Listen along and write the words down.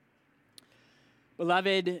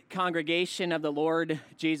Beloved congregation of the Lord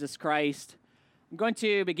Jesus Christ, I'm going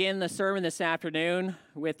to begin the sermon this afternoon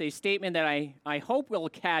with a statement that I hope will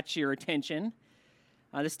catch your attention.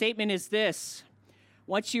 The statement is this: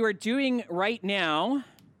 what you are doing right now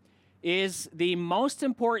is the most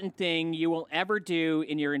important thing you will ever do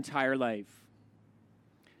in your entire life.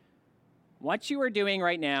 What you are doing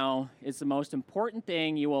right now is the most important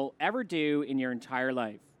thing you will ever do in your entire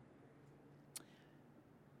life.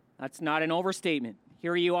 That's not an overstatement.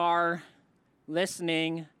 Here you are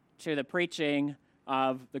listening to the preaching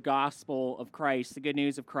of the gospel of Christ, the good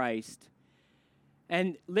news of Christ.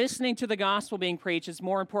 And listening to the gospel being preached is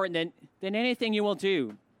more important than anything you will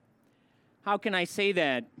do. How can I say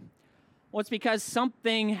that? Well, it's because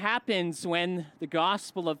something happens when the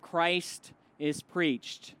gospel of Christ is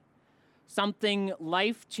preached. Something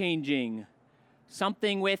life-changing,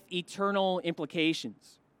 something with eternal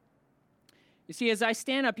implications. You see, as I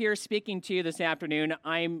stand up here speaking to you this afternoon,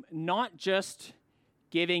 I'm not just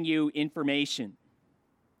giving you information.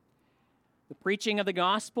 The preaching of the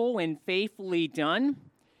gospel, when faithfully done,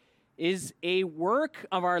 is a work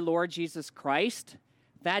of our Lord Jesus Christ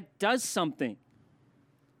that does something.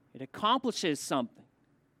 It accomplishes something.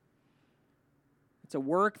 It's a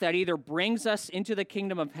work that either brings us into the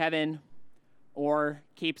kingdom of heaven or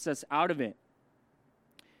keeps us out of it.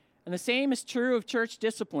 And the same is true of church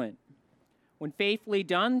discipline. When faithfully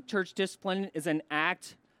done, church discipline is an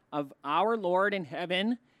act of our Lord in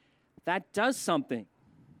heaven that does something.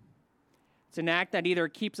 It's an act that either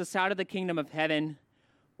keeps us out of the kingdom of heaven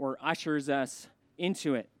or ushers us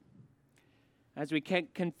into it. As we can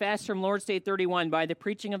confess from Lord's Day 31, by the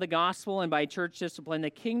preaching of the gospel and by church discipline,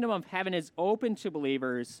 the kingdom of heaven is open to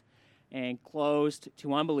believers and closed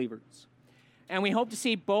to unbelievers. And we hope to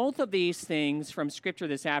see both of these things from Scripture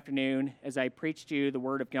this afternoon as I preach to you the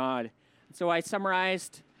Word of God. So I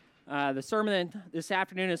summarized the sermon this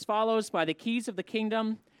afternoon as follows: by the keys of the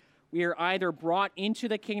kingdom, we are either brought into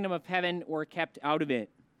the kingdom of heaven or kept out of it.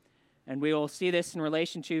 And we will see this in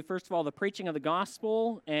relation to, first of all, the preaching of the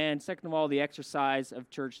gospel, and second of all, the exercise of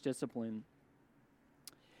church discipline.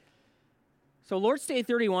 So Lord's Day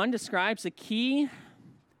 31 describes the key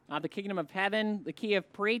of the kingdom of heaven, the key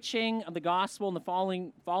of preaching of the gospel in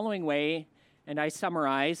the following way, and I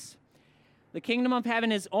summarize. The kingdom of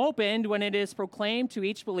heaven is opened when it is proclaimed to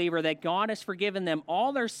each believer that God has forgiven them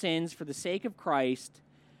all their sins for the sake of Christ,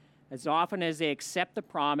 as often as they accept the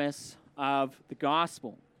promise of the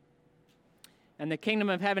gospel. And the kingdom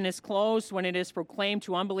of heaven is closed when it is proclaimed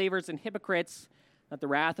to unbelievers and hypocrites that the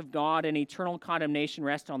wrath of God and eternal condemnation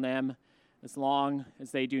rest on them as long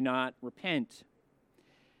as they do not repent.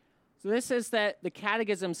 So this is the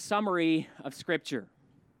Catechism summary of Scripture.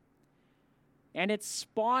 And it's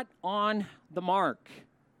spot on the mark.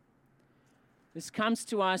 This comes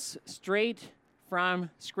to us straight from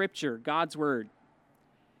Scripture, God's Word.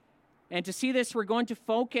 And to see this, we're going to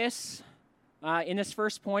focus in this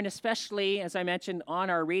first point, especially, as I mentioned, on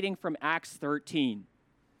our reading from Acts 13.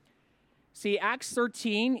 See, Acts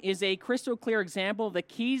 13 is a crystal clear example of the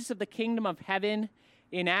keys of the kingdom of heaven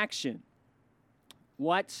in action.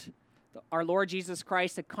 What our Lord Jesus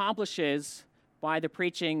Christ accomplishes by the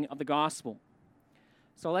preaching of the gospel.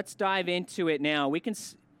 So let's dive into it now. We can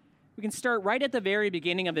start right at the very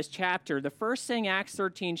beginning of this chapter. The first thing Acts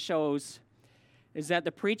 13 shows is that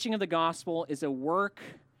the preaching of the gospel is a work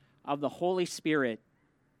of the Holy Spirit.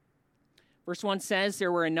 Verse 1 says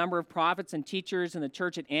there were a number of prophets and teachers in the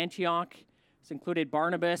church at Antioch. This included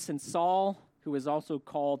Barnabas and Saul, who was also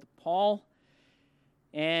called Paul.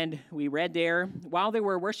 And we read there, while they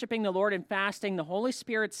were worshiping the Lord and fasting, the Holy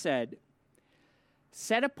Spirit said,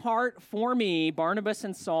 "Set apart for me Barnabas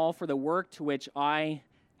and Saul for the work to which I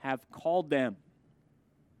have called them."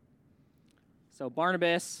 So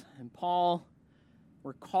Barnabas and Paul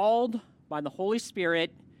were called by the Holy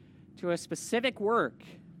Spirit to a specific work.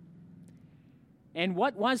 And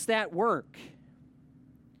what was that work?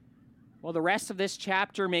 Well, the rest of this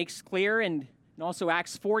chapter makes clear, and also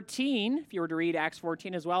Acts 14, if you were to read Acts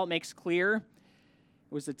 14 as well, it makes clear it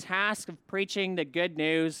was the task of preaching the good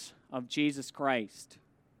news of Jesus Christ.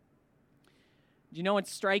 Do you know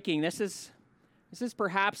what's striking? This is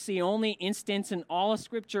perhaps the only instance in all of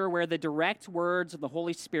Scripture where the direct words of the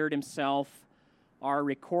Holy Spirit himself are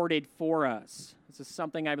recorded for us. This is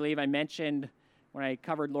something I believe I mentioned when I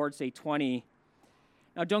covered Lord's Day 20.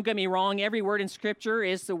 Now, don't get me wrong, every word in Scripture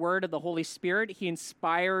is the word of the Holy Spirit. He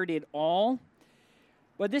inspired it all.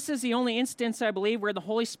 But this is the only instance, I believe, where the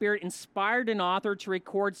Holy Spirit inspired an author to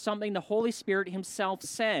record something the Holy Spirit himself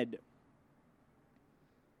said.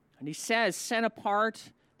 And he says, set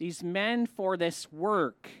apart these men for this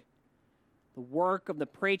work, the work of the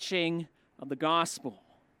preaching of the gospel.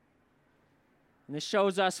 And this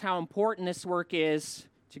shows us how important this work is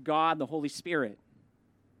to God, the Holy Spirit.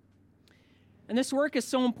 And this work is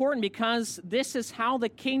so important because this is how the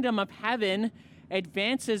kingdom of heaven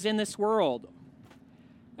advances in this world.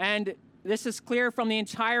 And this is clear from the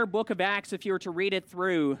entire book of Acts if you were to read it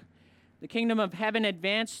through. The kingdom of heaven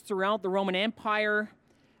advanced throughout the Roman Empire,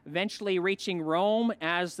 eventually reaching Rome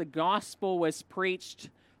as the gospel was preached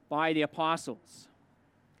by the apostles.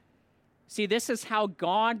 See, this is how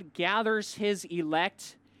God gathers his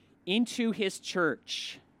elect into his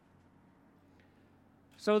church.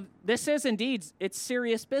 So this is indeed, it's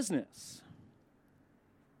serious business.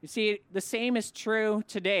 You see, the same is true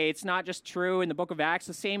today. It's not just true in the book of Acts.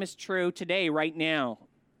 The same is true today, right now.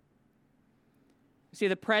 You see,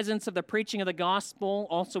 the presence of the preaching of the gospel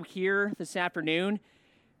also here this afternoon,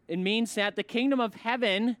 it means that the kingdom of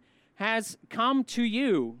heaven has come to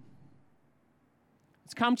you.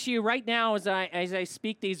 It's come to you right now as I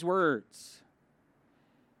speak these words.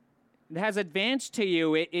 It has advanced to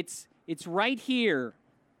you. It's right here.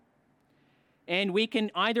 And we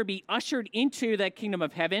can either be ushered into the kingdom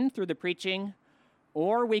of heaven through the preaching,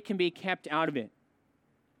 or we can be kept out of it.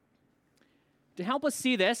 To help us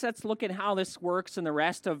see this, let's look at how this works in the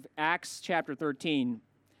rest of Acts chapter 13.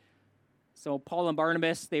 So Paul and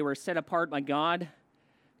Barnabas, they were set apart by God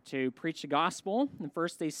to preach the gospel. And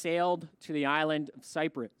first they sailed to the island of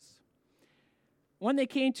Cyprus. When they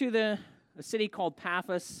came to a city called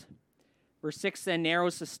Paphos, verse 6 then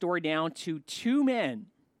narrows the story down to two men.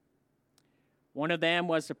 One of them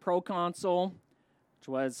was a proconsul, which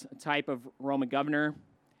was a type of Roman governor.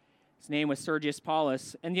 His name was Sergius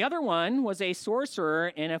Paulus. And the other one was a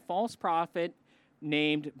sorcerer and a false prophet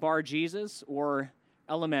named Bar-Jesus, or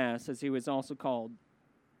Elymas, as he was also called.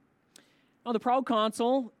 Now, the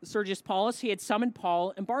proconsul, Sergius Paulus, he had summoned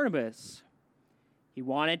Paul and Barnabas. He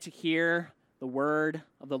wanted to hear the word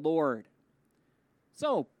of the Lord.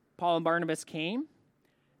 So, Paul and Barnabas came,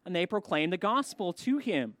 and they proclaimed the gospel to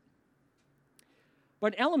him.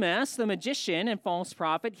 But Elymas, the magician and false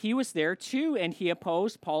prophet, he was there too, and he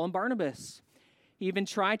opposed Paul and Barnabas. He even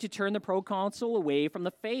tried to turn the proconsul away from the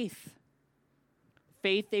faith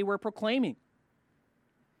they were proclaiming.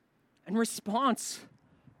 In response,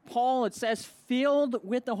 Paul, it says, filled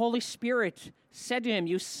with the Holy Spirit, said to him,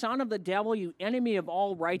 "You son of the devil, you enemy of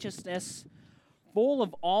all righteousness, full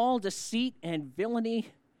of all deceit and villainy,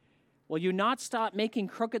 will you not stop making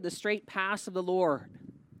crooked the straight paths of the Lord?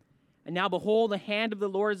 And now behold, the hand of the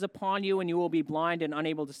Lord is upon you, and you will be blind and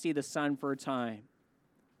unable to see the sun for a time."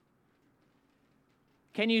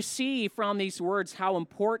 Can you see from these words how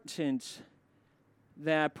important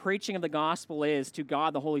the preaching of the gospel is to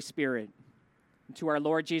God the Holy Spirit and to our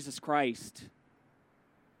Lord Jesus Christ?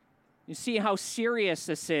 You see how serious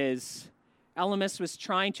this is. Elymas was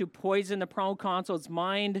trying to poison the proconsul's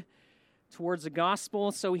mind towards the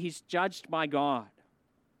gospel, so he's judged by God.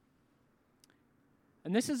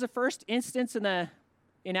 And this is the first instance in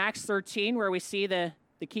Acts 13 where we see the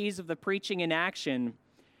keys of the preaching in action.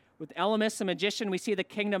 With Elymas, the magician, we see the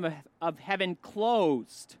kingdom of heaven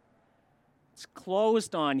closed. It's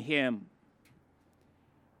closed on him.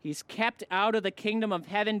 He's kept out of the kingdom of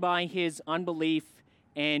heaven by his unbelief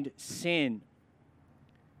and sin.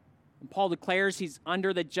 And Paul declares he's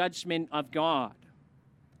under the judgment of God.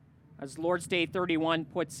 As Lord's Day 31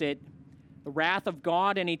 puts it, the wrath of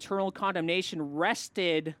God and eternal condemnation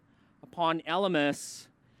rested upon Elymas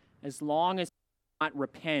as long as he did not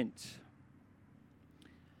repent.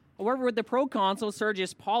 However, with the proconsul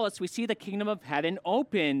Sergius Paulus, we see the kingdom of heaven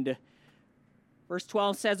opened. Verse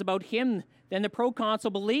 12 says about him, "Then the proconsul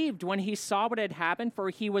believed when he saw what had happened, for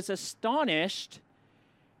he was astonished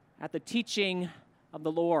at the teaching of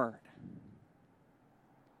the Lord."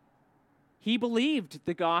 He believed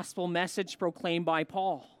the gospel message proclaimed by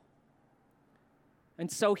Paul.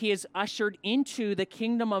 And so he is ushered into the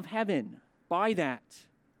kingdom of heaven by that.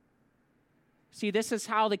 See, this is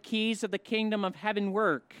how the keys of the kingdom of heaven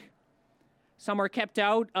work. Some are kept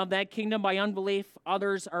out of that kingdom by unbelief,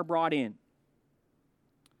 others are brought in.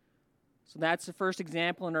 So that's the first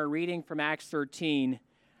example in our reading from Acts 13.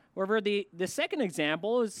 However, the second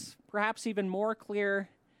example is perhaps even more clear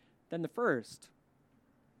than the first.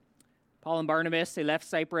 Paul and Barnabas, they left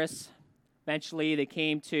Cyprus. Eventually, they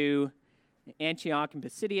came to Antioch in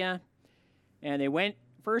Pisidia, and they went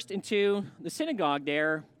first into the synagogue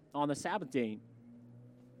there on the Sabbath day.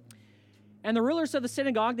 And the rulers of the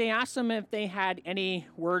synagogue, they asked them if they had any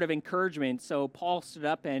word of encouragement. So Paul stood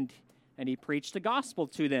up and he preached the gospel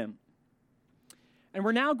to them. And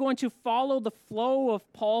we're now going to follow the flow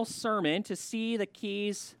of Paul's sermon to see the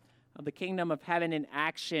keys of the kingdom of heaven in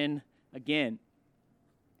action again.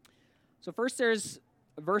 So first there's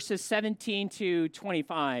verses 17 to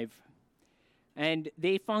 25, and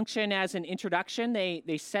they function as an introduction.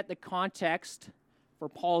 They set the context for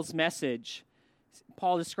Paul's message.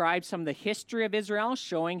 Paul describes some of the history of Israel,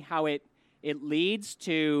 showing how it leads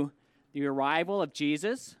to the arrival of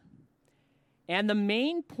Jesus. And the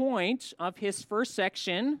main point of his first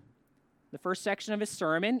section, the first section of his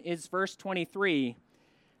sermon, is verse 23.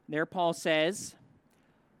 There Paul says,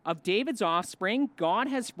 "Of David's offspring, God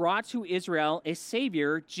has brought to Israel a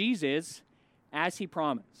Savior, Jesus, as he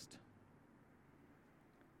promised."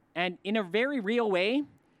 And in a very real way,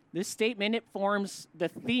 this statement, it forms the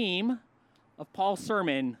theme of Paul's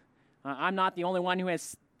sermon. I'm not the only one who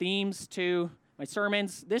has themes to my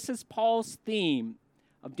sermons. This is Paul's theme.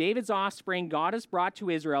 Of David's offspring, God has brought to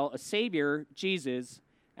Israel a Savior, Jesus,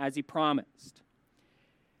 as he promised.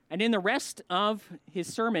 And in the rest of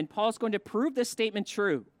his sermon, Paul's going to prove this statement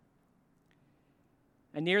true.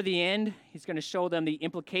 And near the end, he's going to show them the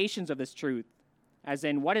implications of this truth, as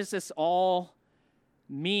in, what does this all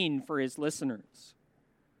mean for his listeners?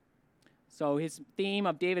 So his theme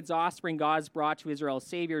of David's offspring, God has brought to Israel a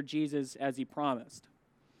Savior, Jesus, as he promised.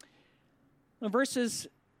 Now, verses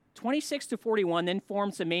 26 to 41 then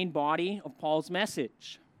forms the main body of Paul's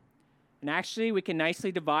message. And actually, we can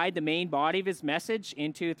nicely divide the main body of his message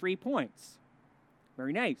into 3 points.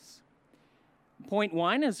 Very nice. Point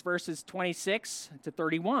 1 is verses 26 to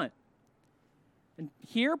 31. And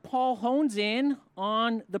here Paul hones in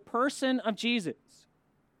on the person of Jesus,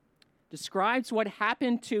 describes what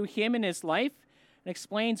happened to him in his life, and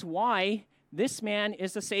explains why this man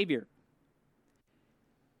is the Savior.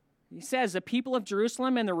 He says, the people of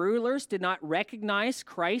Jerusalem and the rulers did not recognize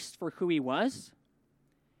Christ for who he was.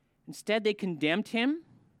 Instead, they condemned him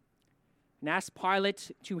and asked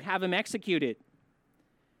Pilate to have him executed.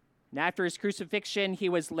 And after his crucifixion, he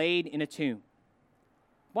was laid in a tomb.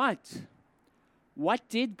 But what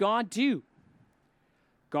did God do?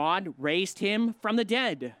 God raised him from the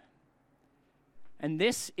dead. And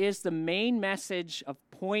this is the main message of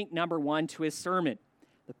point number 1 to his sermon.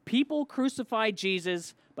 The people crucified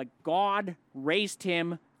Jesus, but God raised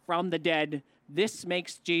him from the dead. This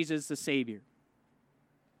makes Jesus the Savior.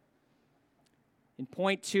 In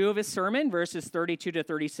point 2 of his sermon, verses 32 to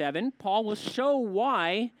 37, Paul will show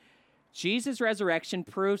why Jesus' resurrection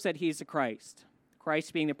proves that he's the Christ.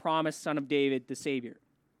 Christ being the promised Son of David, the Savior.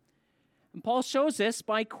 And Paul shows this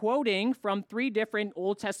by quoting from 3 different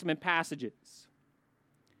Old Testament passages.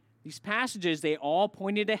 These passages, they all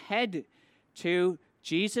pointed ahead to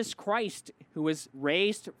Jesus Christ, who was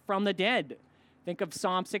raised from the dead. Think of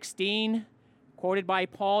Psalm 16, quoted by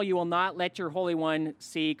Paul, "You will not let your Holy One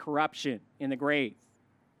see corruption in the grave."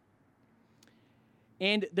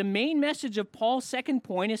 And the main message of Paul's second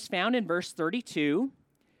point is found in verse 32.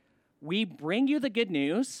 "We bring you the good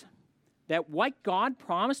news that what God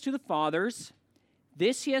promised to the fathers,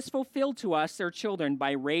 this he has fulfilled to us, their children,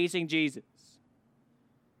 by raising Jesus."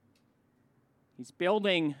 He's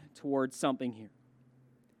building towards something here.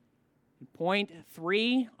 In point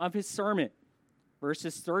 3 of his sermon,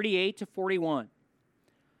 verses 38 to 41,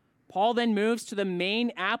 Paul then moves to the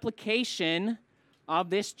main application of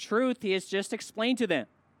this truth he has just explained to them.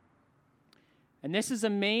 And this is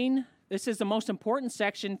the most important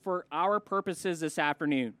section for our purposes this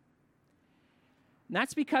afternoon. And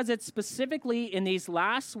that's because it's specifically in these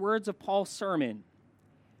last words of Paul's sermon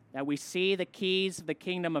that we see the keys of the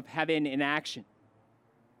kingdom of heaven in action.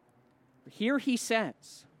 Here he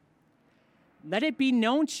says, "Let it be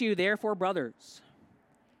known to you, therefore, brothers,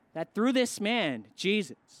 that through this man,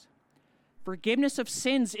 Jesus, forgiveness of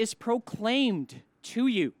sins is proclaimed to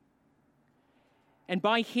you. And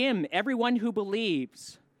by him, everyone who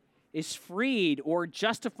believes is freed," or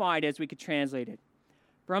justified, as we could translate it,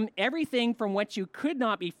 "from everything from which you could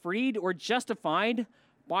not be freed or justified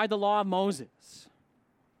by the law of Moses."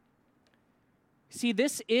 See,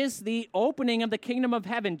 this is the opening of the kingdom of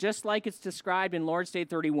heaven, just like it's described in Lord's Day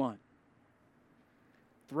 31.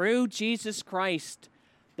 Through Jesus Christ,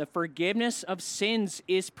 the forgiveness of sins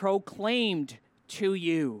is proclaimed to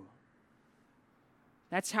you.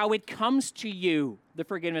 That's how it comes to you, the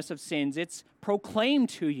forgiveness of sins. It's proclaimed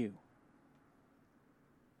to you.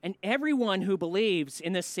 And everyone who believes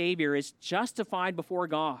in the Savior is justified before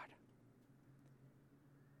God.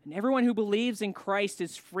 And everyone who believes in Christ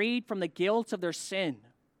is freed from the guilt of their sin,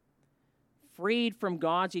 freed from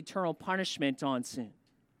God's eternal punishment on sin.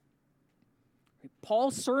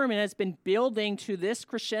 Paul's sermon has been building to this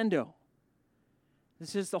crescendo.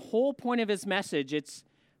 This is the whole point of his message. It's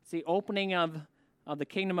the opening of the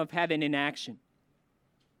kingdom of heaven in action.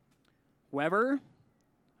 However,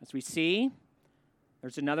 as we see,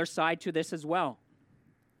 there's another side to this as well.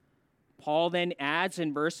 Paul then adds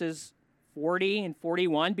in verses 40 and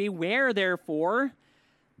 41, "Beware, therefore,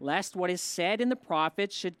 lest what is said in the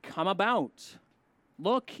prophets should come about.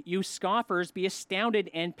 Look, you scoffers, be astounded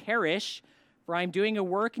and perish, for I am doing a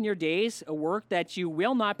work in your days, a work that you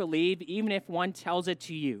will not believe, even if one tells it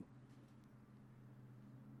to you."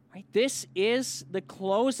 Right? This is the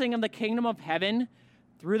closing of the kingdom of heaven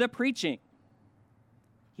through the preaching.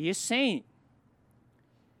 He is saying,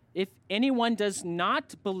 if anyone does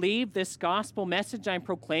not believe this gospel message I'm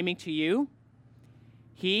proclaiming to you,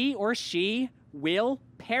 he or she will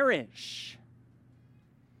perish.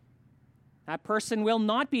 That person will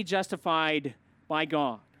not be justified by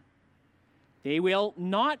God. They will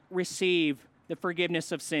not receive the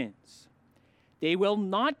forgiveness of sins. They will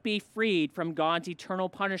not be freed from God's eternal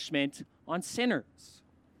punishment on sinners.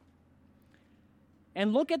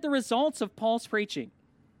 And look at the results of Paul's preaching.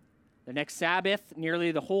 The next Sabbath,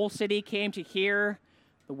 nearly the whole city came to hear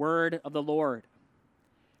the word of the Lord.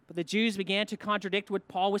 But the Jews began to contradict what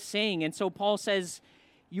Paul was saying, and so Paul says,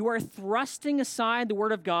 "You are thrusting aside the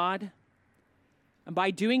word of God, and by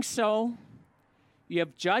doing so, you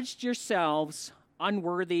have judged yourselves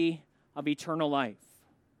unworthy of eternal life."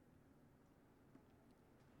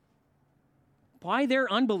 By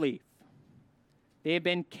their unbelief, they have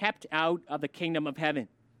been kept out of the kingdom of heaven.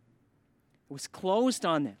 It was closed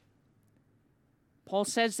on them. Paul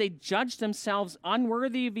says they judged themselves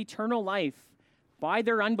unworthy of eternal life by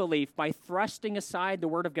their unbelief, by thrusting aside the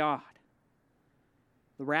word of God.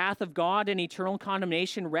 The wrath of God and eternal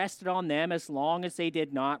condemnation rested on them as long as they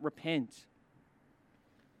did not repent.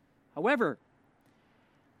 However,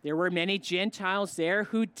 there were many Gentiles there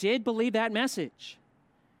who did believe that message.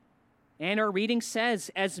 And our reading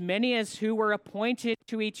says, as many as who were appointed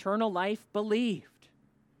to eternal life believed.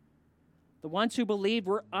 The ones who believed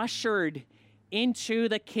were ushered into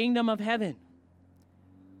the kingdom of heaven.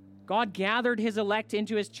 God gathered his elect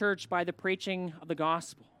into his church by the preaching of the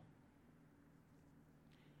gospel.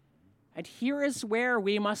 And here is where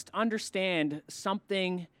we must understand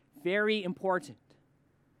something very important.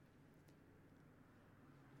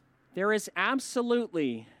 There is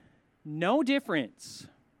absolutely no difference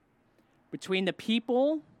between the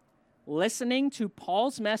people listening to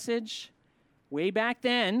Paul's message way back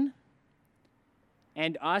then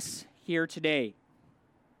and us here today.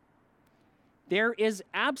 There is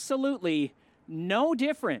absolutely no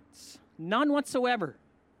difference, none whatsoever.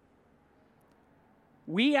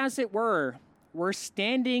 We, as it were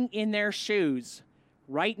standing in their shoes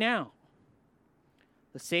right now.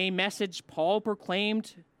 The same message Paul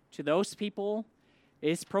proclaimed to those people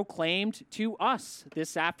is proclaimed to us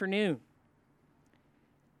this afternoon.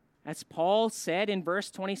 As Paul said in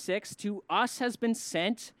verse 26, to us has been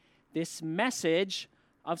sent this message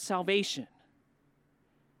of salvation.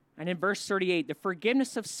 And in verse 38, the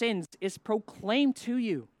forgiveness of sins is proclaimed to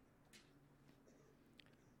you.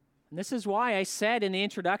 And this is why I said in the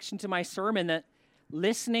introduction to my sermon that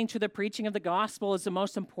listening to the preaching of the gospel is the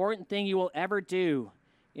most important thing you will ever do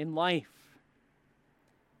in life.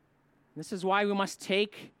 This is why we must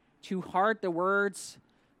take to heart the words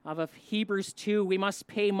of Hebrews 2. We must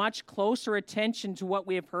pay much closer attention to what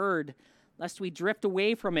we have heard, lest we drift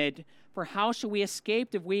away from it. For how shall we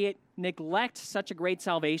escape if we neglect such a great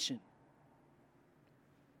salvation?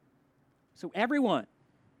 So everyone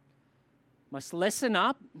must listen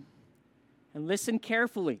up and listen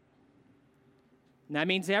carefully. And that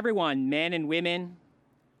means everyone, men and women,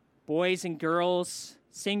 boys and girls,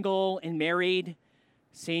 single and married,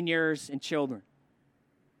 seniors and children.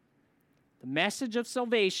 The message of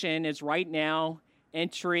salvation is right now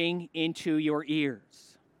entering into your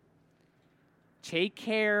ears. Take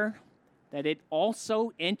care that it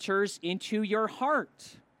also enters into your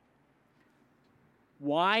heart.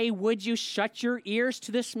 Why would you shut your ears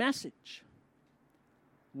to this message?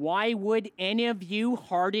 Why would any of you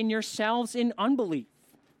harden yourselves in unbelief?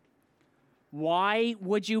 Why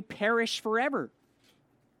would you perish forever?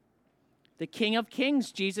 The King of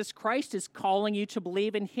Kings, Jesus Christ, is calling you to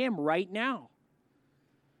believe in him right now.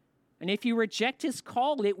 And if you reject his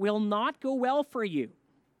call, it will not go well for you.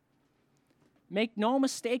 Make no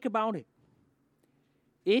mistake about it.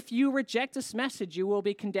 If you reject this message, you will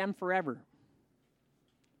be condemned forever.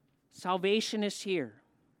 Salvation is here.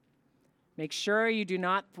 Make sure you do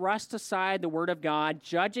not thrust aside the word of God,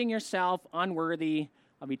 judging yourself unworthy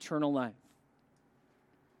of eternal life.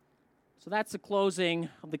 So that's the closing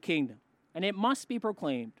of the kingdom. And it must be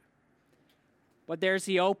proclaimed. But there's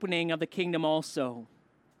the opening of the kingdom also.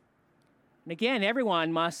 And again,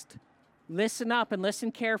 everyone must listen up and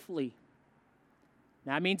listen carefully.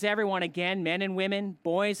 That means everyone, again, men and women,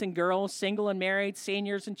 boys and girls, single and married,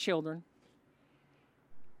 seniors and children.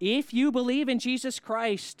 If you believe in Jesus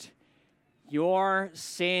Christ, your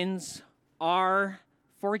sins are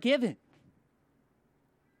forgiven.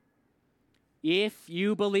 If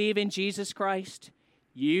you believe in Jesus Christ,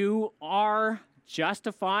 you are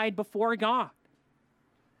justified before God.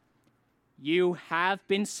 You have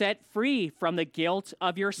been set free from the guilt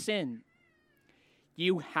of your sin.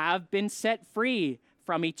 You have been set free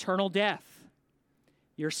from eternal death.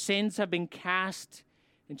 Your sins have been cast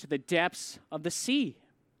into the depths of the sea.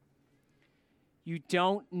 You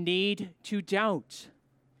don't need to doubt.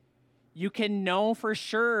 You can know for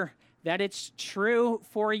sure that it's true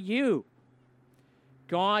for you.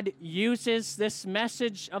 God uses this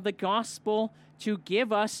message of the gospel to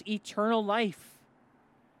give us eternal life.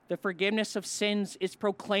 The forgiveness of sins is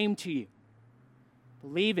proclaimed to you.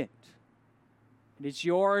 Believe it. It is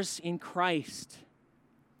yours in Christ.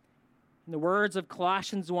 In the words of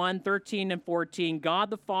Colossians 1:13 and 14, God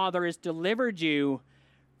the Father has delivered you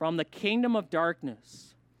from the kingdom of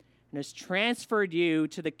darkness and has transferred you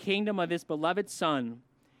to the kingdom of his beloved Son,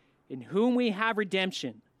 in whom we have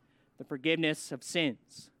redemption, the forgiveness of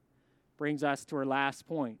sins. Brings us to our last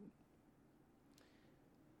point.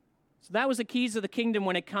 So that was the keys of the kingdom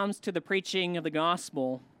when it comes to the preaching of the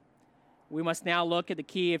gospel. We must now look at the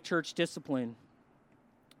key of church discipline.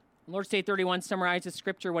 Lord's Day 31 summarizes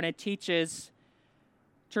Scripture when it teaches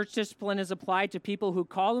church discipline is applied to people who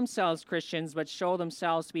call themselves Christians but show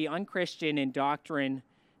themselves to be unchristian in doctrine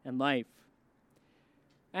and life.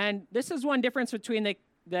 And this is one difference between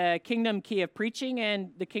the kingdom key of preaching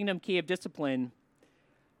and the kingdom key of discipline.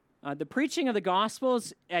 The preaching of the gospel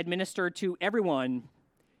is administered to everyone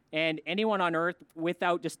and anyone on earth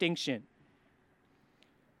without distinction.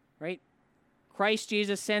 Right? Christ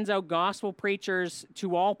Jesus sends out gospel preachers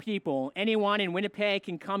to all people. Anyone in Winnipeg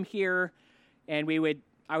can come here, and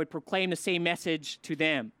I would proclaim the same message to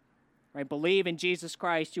them. Right? Believe in Jesus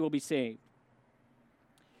Christ, you will be saved.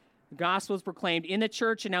 The gospel is proclaimed in the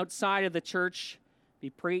church and outside of the church, be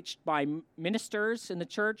preached by ministers in the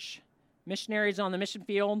church, missionaries on the mission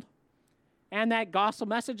field, and that gospel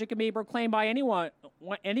message, it can be proclaimed by any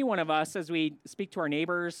one of us as we speak to our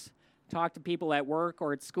neighbors, talk to people at work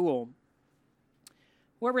or at school.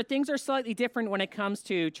 However, things are slightly different when it comes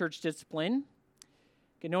to church discipline.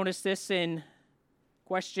 You can notice this in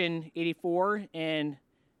question 84, and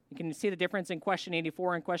you can see the difference in question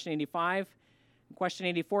 84 and question 85. In question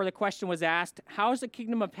 84, the question was asked, how is the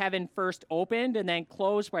kingdom of heaven first opened and then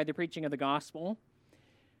closed by the preaching of the gospel?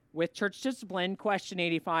 With church discipline, question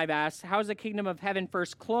 85 asks, how is the kingdom of heaven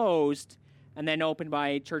first closed and then opened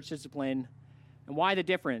by church discipline? And why the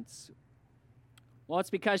difference? Well, it's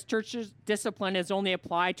because church discipline is only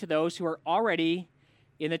applied to those who are already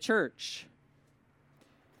in the church.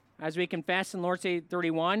 As we confess in Lord's Day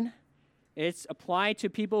 31, it's applied to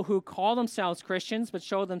people who call themselves Christians but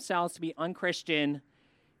show themselves to be unchristian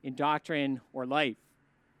in doctrine or life.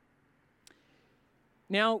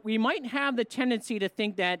 Now, we might have the tendency to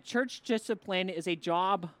think that church discipline is a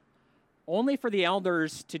job only for the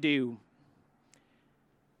elders to do.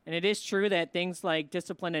 And it is true that things like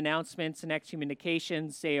discipline announcements and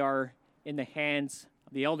excommunications, they are in the hands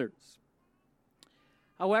of the elders.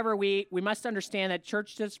 However, we must understand that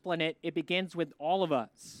church discipline, it begins with all of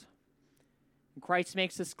us. And Christ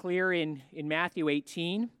makes this clear in Matthew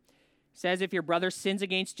 18. He says, if your brother sins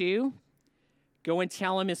against you, go and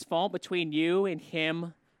tell him his fault between you and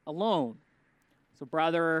him alone. So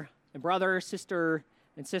brother and brother, sister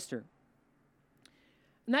and sister.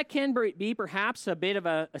 And that can be perhaps a bit of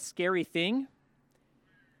a scary thing.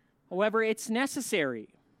 However, it's necessary.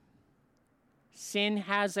 Sin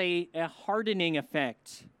has a hardening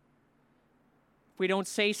effect. If we don't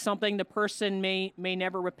say something, the person may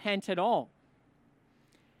never repent at all.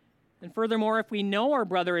 And furthermore, if we know our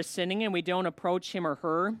brother is sinning and we don't approach him or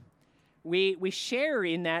her, we share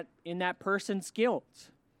in that person's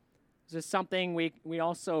guilt. This is something we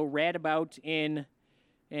also read about in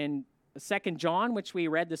 2 John, which we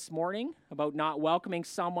read this morning, about not welcoming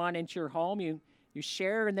someone into your home. You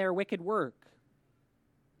share in their wicked work.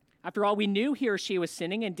 After all, we knew he or she was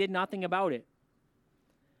sinning and did nothing about it.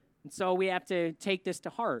 And so we have to take this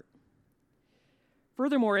to heart.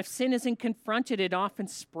 Furthermore, if sin isn't confronted, it often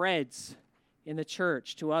spreads in the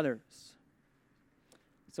church to others.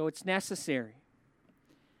 So it's necessary.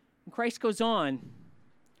 And Christ goes on,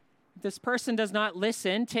 if this person does not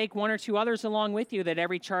listen, take one or two others along with you, that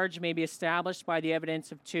every charge may be established by the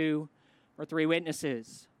evidence of 2 or 3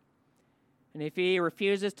 witnesses. And if he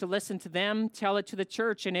refuses to listen to them, tell it to the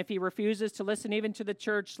church. And if he refuses to listen even to the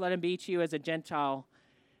church, let him be to you as a Gentile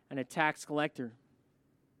and a tax collector.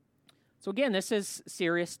 So again, this is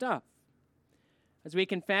serious stuff. As we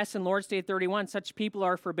confess in Lord's Day 31, such people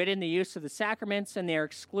are forbidden the use of the sacraments, and they are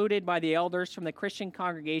excluded by the elders from the Christian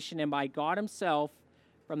congregation and by God himself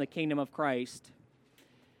from the kingdom of Christ.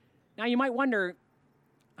 Now you might wonder,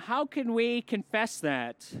 how can we confess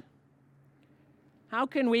that? How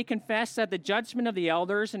can we confess that the judgment of the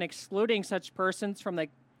elders and excluding such persons from the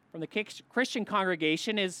Christian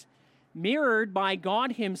congregation is mirrored by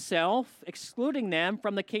God himself, excluding them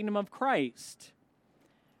from the kingdom of Christ?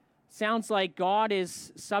 Sounds like God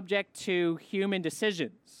is subject to human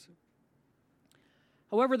decisions.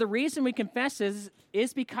 However, the reason we confess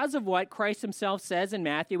is because of what Christ himself says in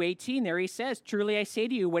Matthew 18. There he says, "Truly I say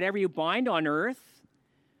to you, whatever you bind on earth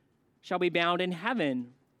shall be bound in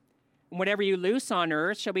heaven, and whatever you loose on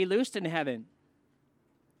earth shall be loosed in heaven."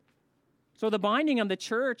 So the binding of the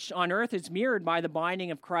church on earth is mirrored by the binding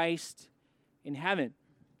of Christ in heaven.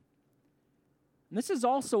 And this is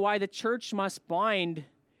also why the church must bind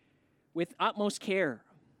with utmost care.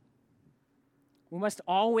 We must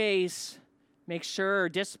always make sure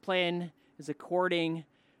discipline is according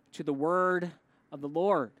to the word of the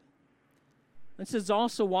Lord. This is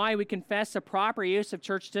also why we confess the proper use of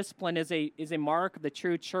church discipline is a mark of the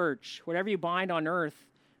true church. Whatever you bind on earth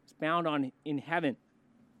is bound in heaven.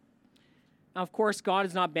 Now, of course, God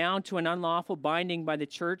is not bound to an unlawful binding by the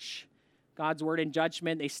church. God's word and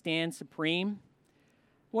judgment, they stand supreme.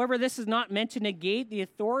 However, this is not meant to negate the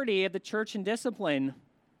authority of the church in discipline.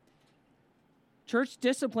 Church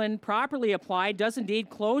discipline, properly applied, does indeed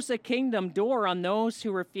close the kingdom door on those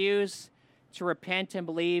who refuse to repent and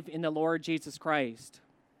believe in the Lord Jesus Christ.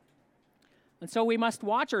 And so we must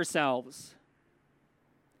watch ourselves.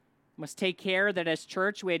 We must take care that as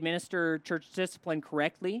church we administer church discipline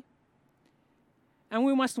correctly. And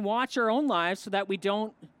we must watch our own lives so that we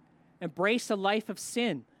don't embrace a life of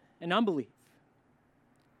sin and unbelief.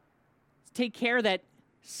 Take care that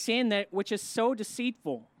sin which is so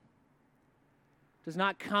deceitful does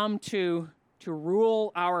not come to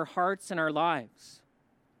rule our hearts and our lives.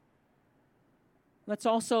 Let's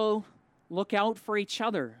also look out for each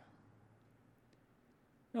other.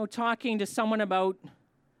 Talking to someone about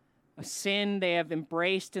a sin they have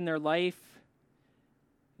embraced in their life,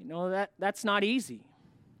 that's not easy.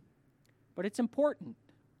 But it's important.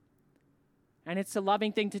 And it's a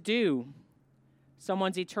loving thing to do.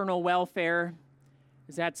 Someone's eternal welfare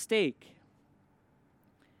is at stake.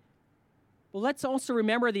 But let's also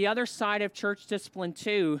remember the other side of church discipline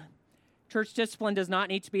too. Church discipline does not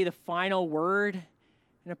need to be the final word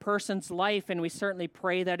in a person's life, and we certainly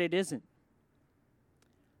pray that it isn't.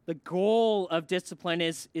 The goal of discipline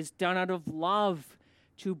is done out of love,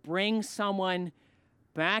 to bring someone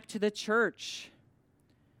back to the church,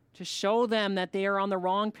 to show them that they are on the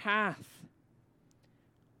wrong path.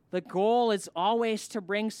 The goal is always to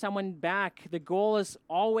bring someone back. The goal is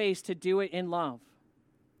always to do it in love.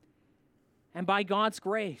 And by God's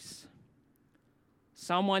grace,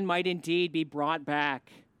 someone might indeed be brought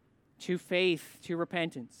back to faith, to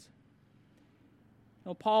repentance.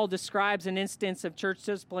 Paul describes an instance of church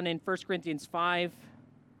discipline in 1 Corinthians 5.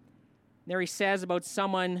 There he says about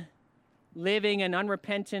someone living an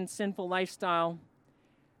unrepentant, sinful lifestyle.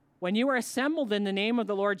 "When you are assembled in the name of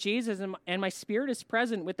the Lord Jesus, and my spirit is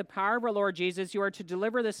present with the power of our Lord Jesus, you are to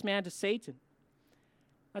deliver this man to Satan."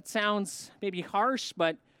 That sounds maybe harsh,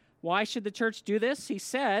 but why should the church do this? He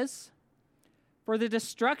says, "For the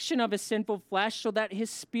destruction of his sinful flesh, so that his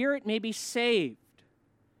spirit may be saved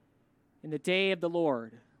in the day of the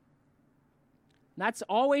Lord." And that's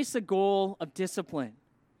always the goal of discipline,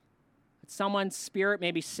 that someone's spirit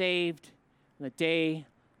may be saved in the day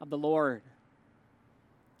of the Lord.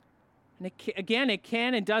 And it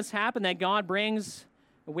can and does happen that God brings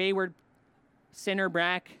a wayward sinner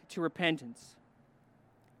back to repentance.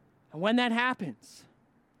 And when that happens,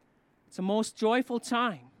 it's a most joyful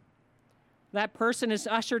time. That person is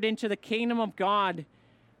ushered into the kingdom of God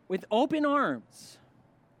with open arms.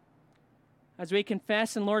 As we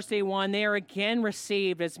confess in Lord's Day 1, they are again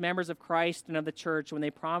received as members of Christ and of the church when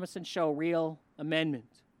they promise and show real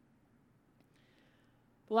amendment.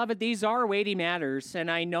 Beloved, these are weighty matters, and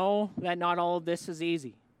I know that not all of this is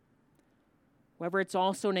easy. However, it's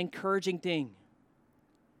also an encouraging thing.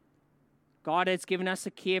 God has given us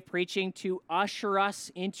a key of preaching to usher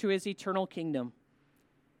us into his eternal kingdom,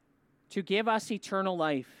 to give us eternal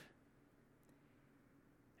life.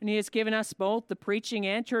 And he has given us both the preaching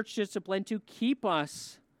and church discipline to keep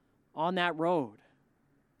us on that road.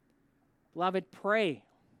 Beloved, pray.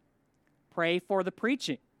 Pray for the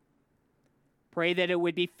preaching. Pray that it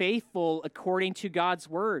would be faithful according to God's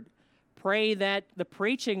word. Pray that the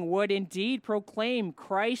preaching would indeed proclaim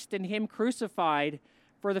Christ and him crucified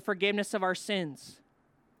for the forgiveness of our sins.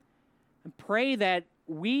 And pray that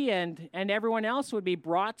we and everyone else would be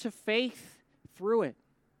brought to faith through it.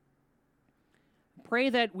 Pray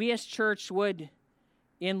that we as church would,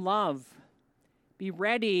 in love, be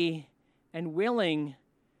ready and willing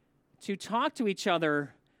to talk to each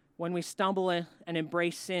other when we stumble and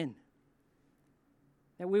embrace sin.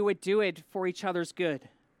 That we would do it for each other's good.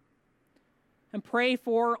 And pray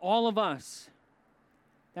for all of us,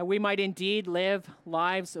 that we might indeed live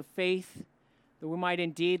lives of faith, that we might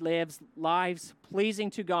indeed live lives pleasing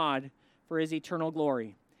to God for his eternal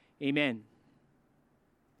glory. Amen.